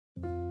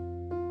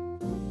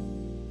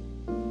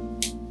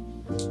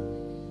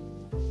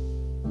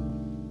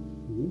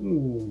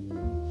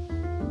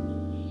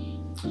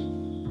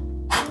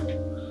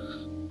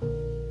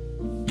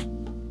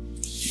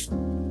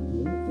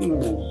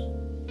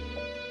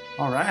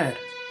All right.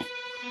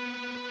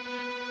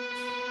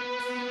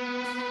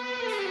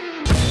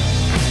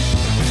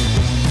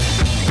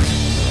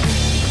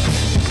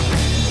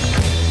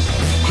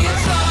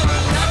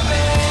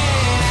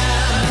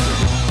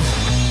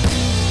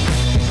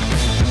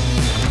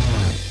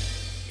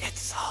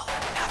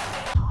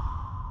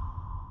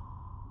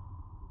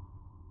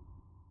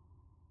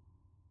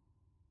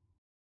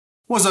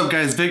 What's up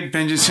guys, Vic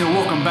Vengeance here.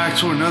 Welcome back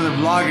to another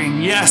vlog,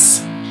 and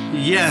yes,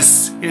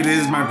 it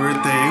is my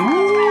birthday.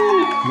 Woo!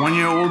 1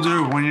 year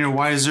older, 1 year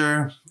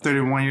wiser,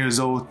 31 years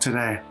old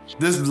today.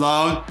 This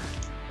vlog,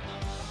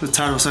 the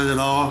title says it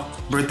all,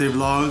 birthday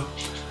vlog.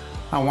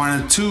 I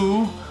wanted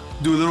to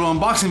do a little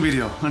unboxing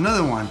video,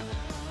 another one.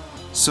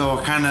 So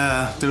I kind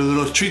of did a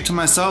little treat to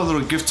myself, a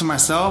little gift to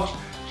myself,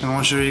 and I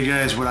want to show you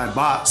guys what I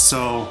bought.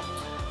 So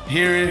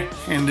here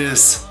in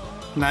this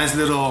nice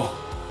little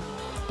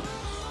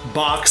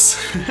box,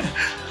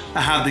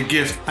 I have the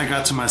gift I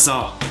got to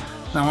myself.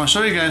 Now I want to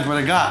show you guys what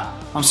I got.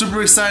 I'm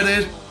super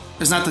excited.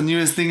 It's not the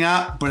newest thing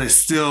out, but it's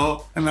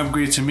still an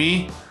upgrade to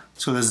me.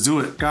 So let's do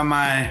it. Got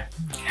my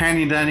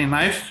handy dandy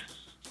knife.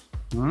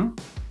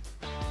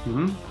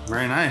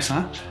 Very nice,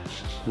 huh?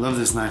 Love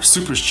this knife,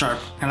 super sharp.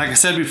 And like I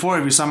said before,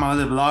 if you saw my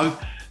other vlog,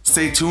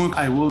 stay tuned.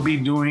 I will be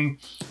doing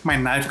my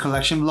knife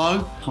collection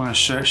vlog. I want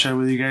to share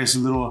with you guys a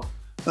little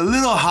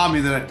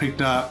hobby that I picked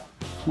up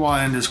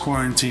while in this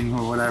quarantine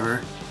or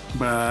whatever.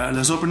 But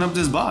let's open up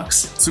this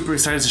box. Super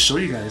excited to show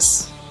you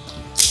guys.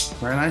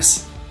 Very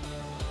nice.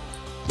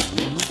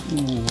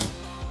 Ooh.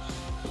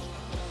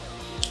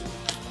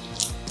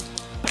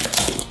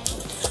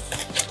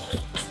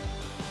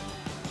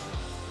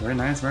 Very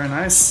nice, very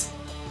nice.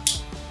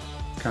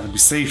 Gotta be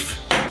safe.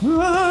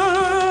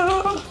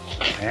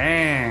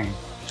 Dang.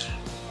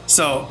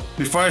 So,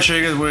 before I show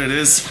you guys what it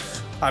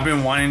is, I've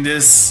been wanting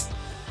this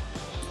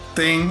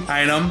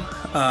item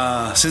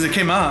since it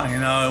came out. You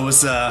know, it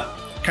was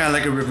kind of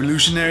like a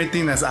revolutionary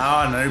thing that's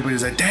out, and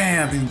everybody's like,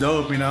 damn, thing's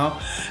dope, you know?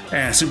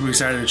 And super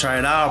excited to try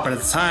it out. But at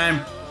the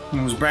time,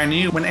 it was brand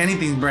new. When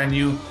anything's brand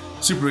new,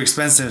 super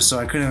expensive, so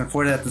I couldn't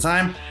afford it at the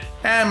time,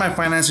 and my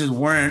finances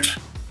weren't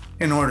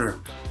in order.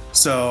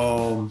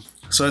 So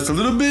it's a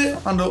little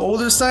bit on the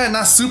older side,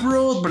 not super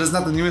old, but it's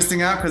not the newest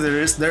thing out,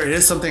 because there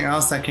is something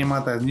else that came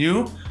out that's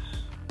new,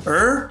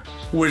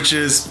 which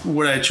is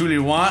what I truly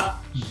want.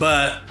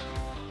 But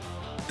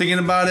thinking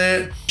about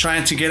it,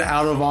 trying to get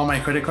out of all my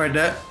credit card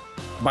debt,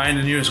 buying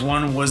the newest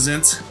one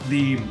wasn't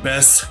the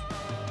best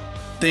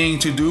thing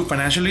to do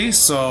financially,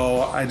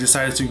 so I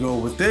decided to go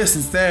with this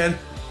instead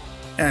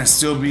and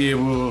still be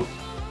able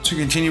to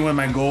continue with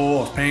my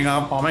goal of paying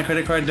off all my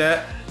credit card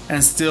debt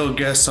and still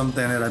get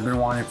something that I've been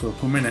wanting for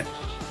a minute.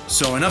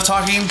 So enough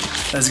talking,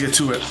 let's get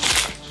to it.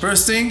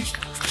 First thing,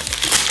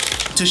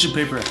 tissue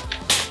paper,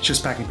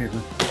 just packing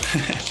paper.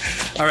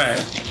 All right,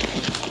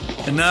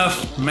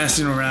 enough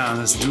messing around,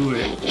 let's do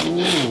it.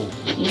 Ooh,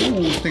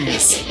 this thing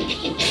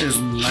is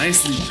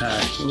nicely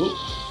packed. Ooh,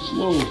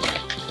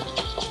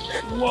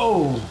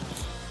 whoa.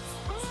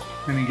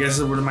 Any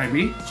guesses what it might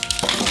be?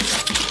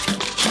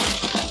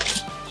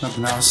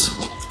 Nothing else.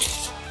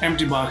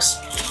 Empty box,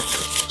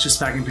 just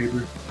packing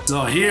paper.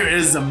 So here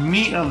is the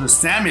meat of the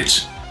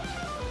sandwich.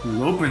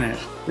 We'll open it.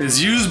 It's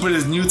used, but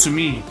it's new to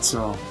me.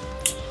 So,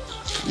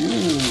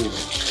 ooh,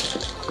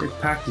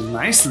 it packed it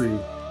nicely.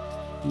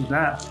 Look at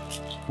that.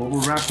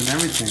 Bubble wrapped and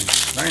everything.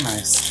 Very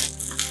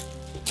nice.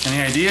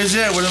 Any ideas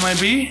yet what it might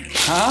be?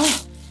 Huh?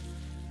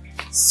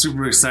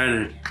 Super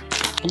excited.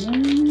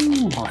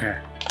 Ooh, okay.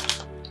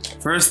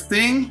 First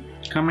thing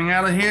coming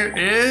out of here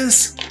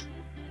is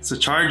it's a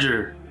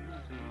charger.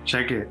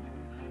 Check it.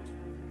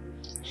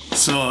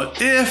 So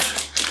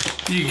if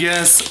you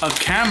guess a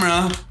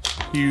camera,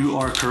 you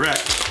are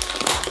correct.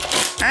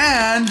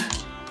 And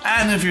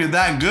if you're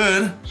that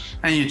good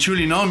and you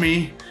truly know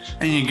me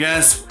and you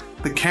guess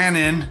the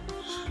Canon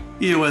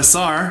EOS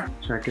R,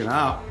 check it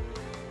out,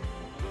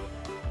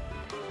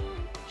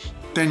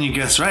 then you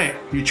guess right.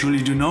 You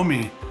truly do know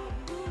me.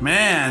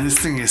 Man, this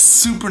thing is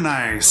super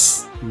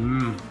nice.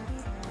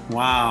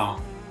 Wow.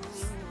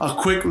 A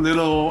quick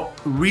little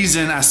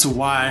reason as to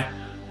why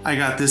I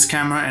got this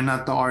camera and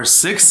not the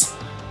R6.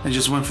 I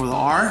just went for the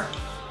R.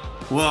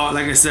 Well,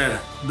 like I said,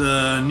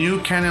 the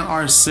new Canon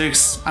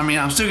R6, I mean,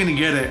 I'm still gonna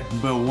get it,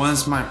 but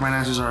once my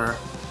finances are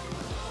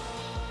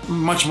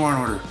much more in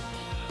order.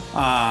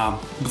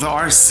 The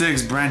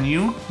R6 brand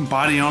new,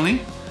 body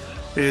only,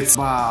 it's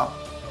about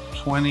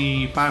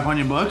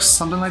 2,500 bucks,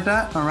 something like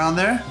that, around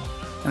there.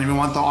 And if you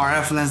want the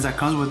RF lens that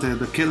comes with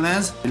the kit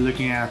lens, you're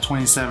looking at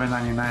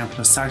 $27.99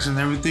 plus tax and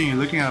everything. You're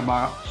looking at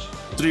about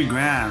 3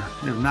 grand,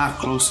 if not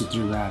close to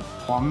 3 grand.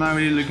 Well, I'm not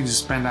really looking to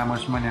spend that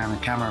much money on a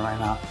camera right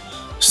now.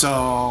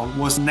 So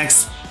what's the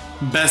next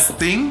best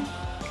thing?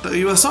 The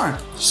EOS R.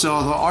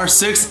 So the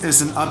R6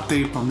 is an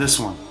update from this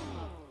one,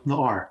 the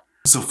R.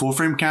 It's a full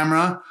frame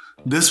camera.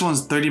 This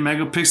one's 30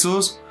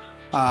 megapixels.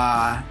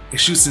 It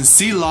shoots in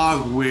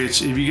C-Log,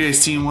 which if you guys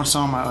seen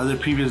some of my other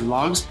previous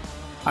vlogs,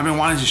 I've been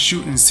wanting to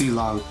shoot in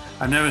C-Log.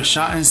 I've never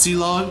shot in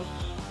C-Log,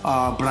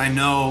 but I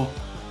know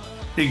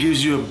it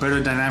gives you a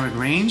better dynamic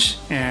range,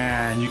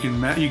 and you can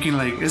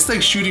like, it's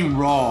like shooting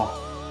raw.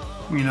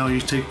 You know,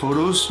 you take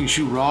photos, you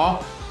shoot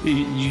raw,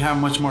 you have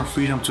much more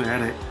freedom to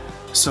edit.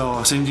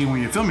 So same thing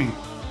when you're filming,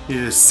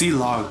 is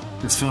C-Log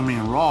is filming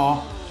in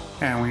raw,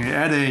 and when you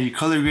edit, you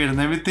color grade and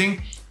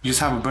everything, you just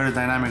have a better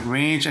dynamic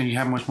range and you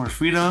have much more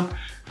freedom,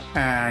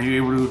 and you're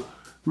able to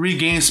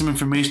regain some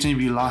information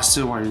if you lost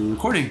it while you're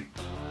recording.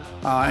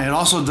 It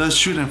also does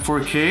shoot in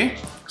 4K,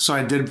 so I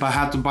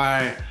had to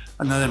buy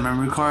another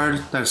memory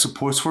card that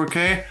supports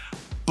 4K.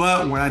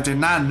 But what I did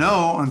not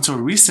know until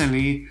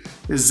recently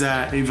is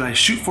that if I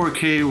shoot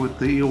 4K with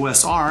the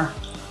EOS R,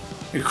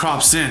 it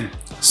crops in.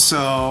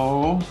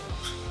 So,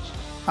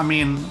 I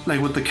mean,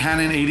 like with the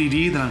Canon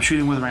 80D that I'm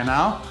shooting with right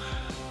now,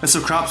 it's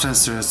a crop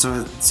sensor,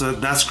 so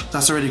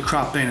that's already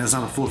cropped in. It's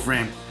not a full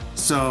frame.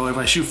 So if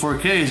I shoot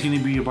 4K, it's going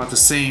to be about the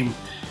same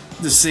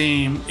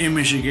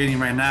image you're getting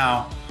right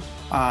now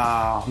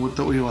with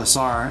the EOS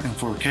R in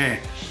 4K.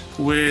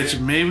 Which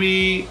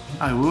maybe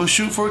I will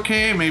shoot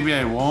 4K, maybe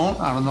I won't.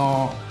 I don't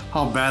know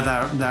how bad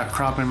that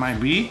cropping might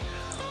be,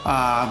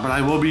 but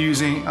I will be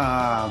using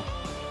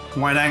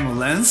wide angle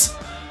lens,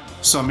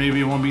 so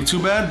maybe it won't be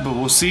too bad, but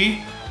we'll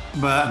see.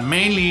 But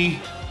mainly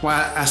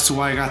as to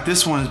why I got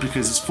this one is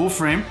because it's full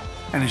frame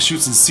and it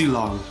shoots in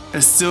C-Log.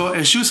 It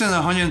shoots in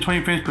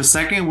 120 frames per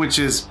second, which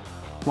is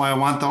why I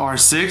want the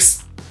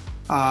R6.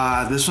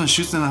 This one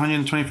shoots in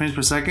 120 frames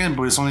per second,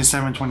 but it's only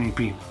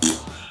 720p.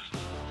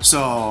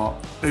 So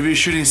if you're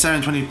shooting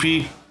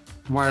 720p,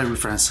 why are we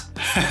friends?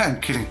 I'm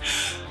kidding.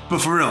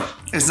 But for real,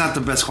 it's not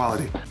the best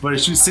quality. But it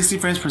shoots 60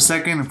 frames per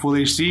second in full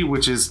HD,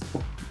 which is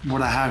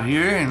what I have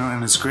here,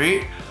 and it's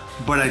great.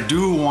 But I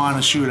do want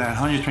to shoot at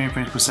 120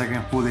 frames per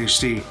second full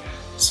HD.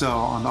 So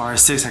on the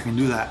R6, I can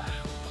do that.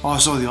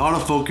 Also, the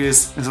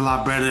autofocus is a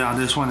lot better on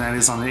this one than it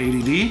is on the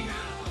 80D.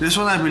 This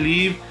one, I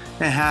believe,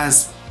 it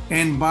has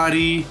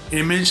in-body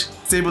image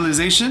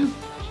stabilization.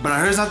 But I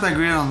heard it's not that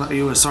great on the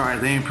EOS R.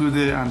 They improved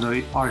it on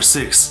the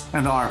R6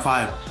 and the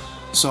R5.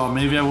 So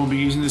maybe I won't be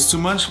using this too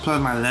much.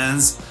 Plus my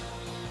lens,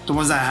 the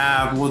ones I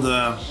have, well,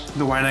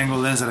 the wide angle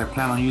lens that I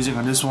plan on using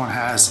on this one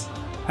has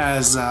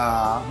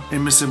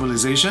image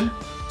stabilization.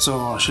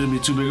 So it shouldn't be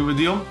too big of a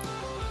deal.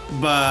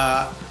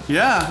 But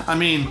yeah, I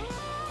mean,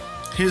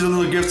 here's a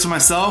little gift to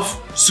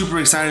myself. Super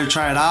excited to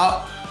try it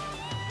out.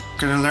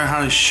 Gonna learn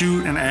how to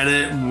shoot and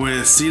edit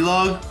with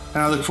C-Log,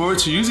 and I look forward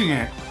to using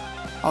it.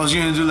 I was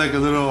gonna do like a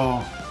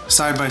little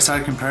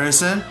side-by-side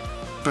comparison,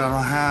 but I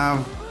don't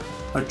have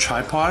a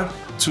tripod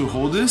to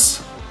hold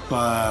this.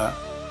 But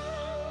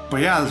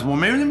yeah, well,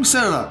 maybe let me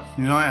set it up,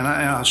 you know, and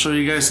I'll show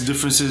you guys the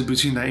differences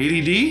between the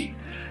 80D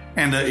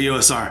and the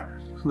EOS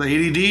R. The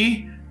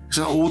 80D is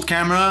an old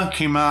camera,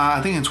 came out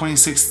I think in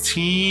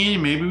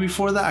 2016, maybe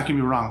before that. I could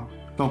be wrong.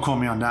 Don't quote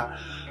me on that.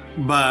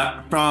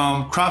 But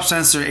from crop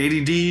sensor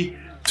 80D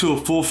to a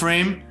full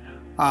frame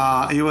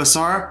EOS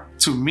R,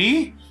 to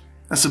me,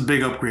 that's a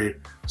big upgrade.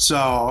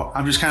 So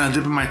I'm just kind of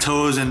dipping my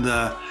toes in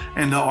the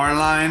R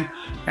line,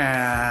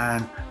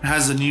 and it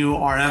has a new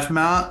RF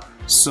mount.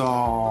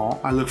 So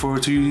I look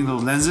forward to using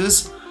those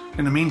lenses.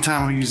 In the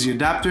meantime, I'll use the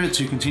adapter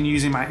to continue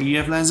using my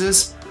EF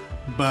lenses.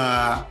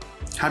 But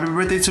happy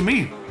birthday to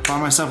me. Bought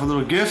myself a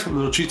little gift, a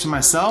little treat to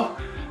myself.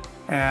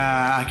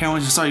 And I can't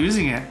wait to start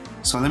using it.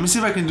 So let me see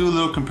if I can do a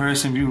little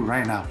comparison view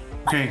right now.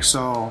 Okay,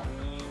 so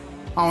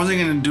I wasn't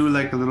gonna do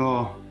like a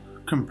little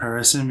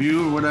comparison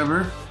view or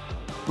whatever,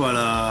 but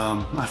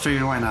I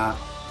figured why not.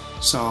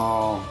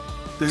 So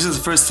this is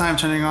the first time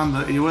turning on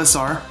the EOS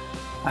R.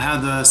 I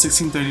have the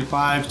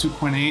 1635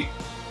 2.8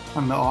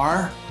 on the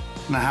R,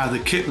 and I have the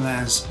kit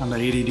lens on the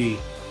 80D.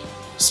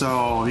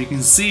 So you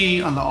can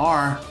see on the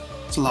R,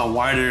 it's a lot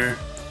wider.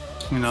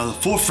 You know, the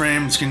full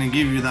frame is going to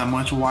give you that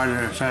much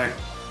wider effect,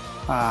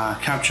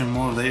 capture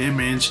more of the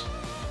image.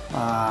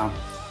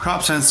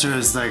 Crop sensor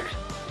is like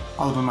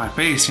all up in my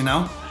face, you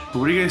know. But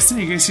what do you guys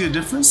think? You guys see a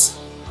difference?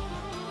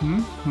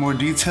 More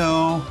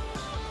detail,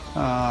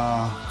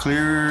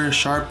 clearer,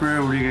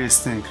 sharper. What do you guys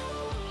think?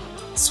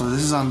 So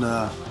this is on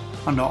the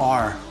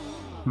R.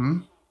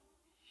 You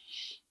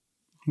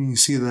can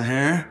see the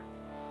hair,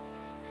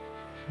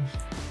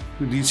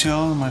 the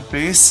detail in my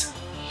face.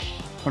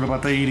 What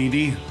about the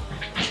 80D?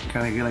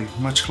 Gotta get like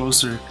much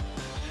closer.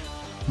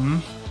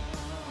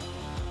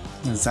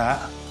 Does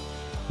that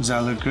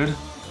look good?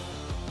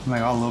 I'm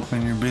like all up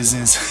in your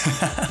business.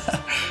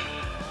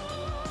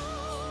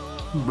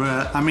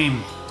 But I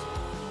mean,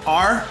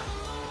 R,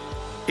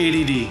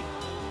 80D,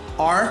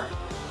 R,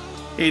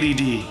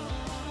 80D,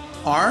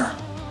 R,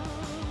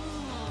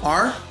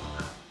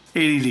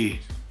 80D.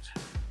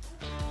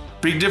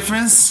 Big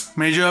difference,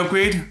 major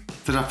upgrade.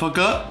 Did I fuck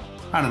up?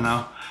 I don't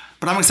know,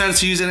 but I'm excited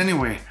to use it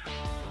anyway.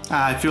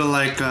 I feel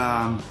like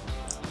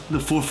the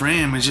full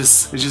frame, it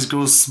just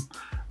goes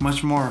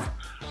much more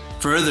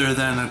further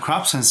than a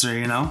crop sensor,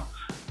 you know.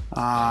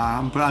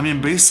 But I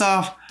mean, based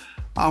off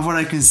what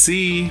I can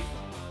see,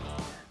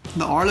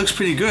 the R looks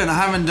pretty good. I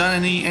haven't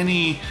done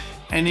any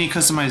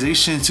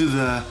customization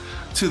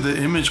to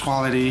the image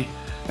quality,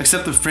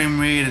 except the frame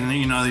rate and,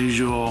 you know, the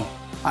usual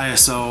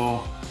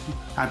ISO,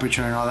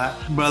 aperture and all that.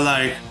 But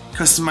like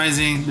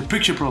customizing the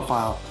picture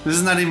profile. This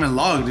is not even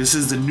log, this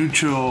is the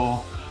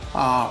neutral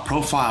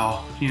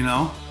profile, you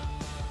know?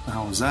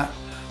 How was that?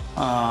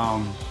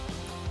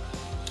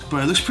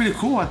 But it looks pretty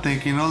cool, I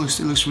think, you know, it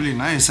looks really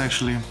nice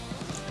actually.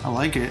 I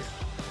like it.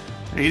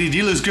 ADD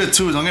looks good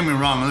too, don't get me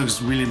wrong, it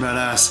looks really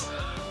badass.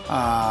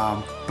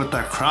 But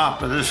that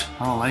crop, I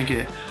don't like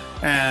it.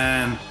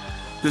 And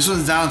this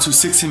one's down to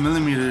 16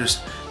 millimeters,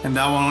 and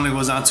that one only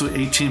goes down to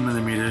 18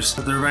 millimeters.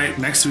 But they're right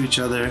next to each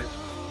other,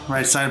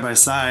 right side by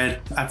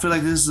side. I feel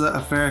like this is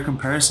a fair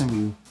comparison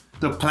view.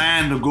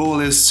 The goal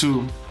is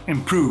to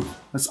improve.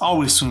 It's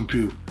always to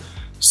improve.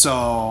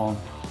 So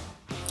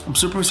I'm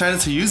super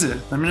excited to use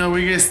it. Let me know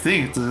what you guys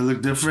think. Does it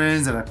look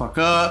different? Did I fuck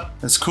up?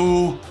 That's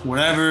cool,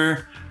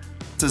 whatever.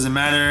 Doesn't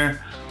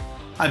matter.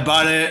 I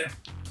bought it,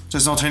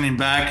 just no turning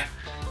back.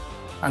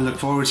 I look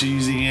forward to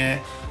using it.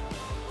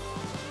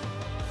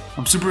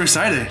 I'm super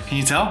excited, can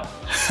you tell?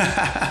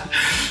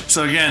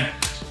 So again,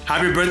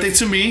 happy birthday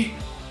to me.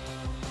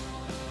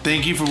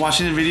 Thank you for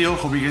watching the video.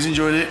 Hope you guys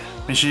enjoyed it.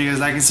 Make sure you guys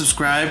like and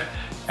subscribe.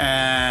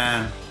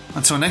 And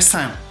until next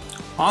time,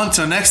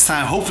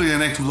 hopefully the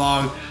next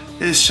vlog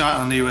is shot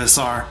on the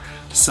USR.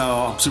 So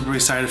I'm super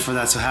excited for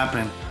that to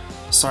happen.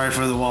 Sorry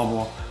for the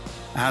wobble.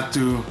 I have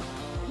to,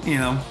 you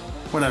know,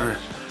 whatever.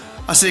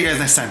 I'll see you guys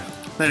next time.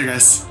 Later,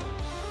 guys.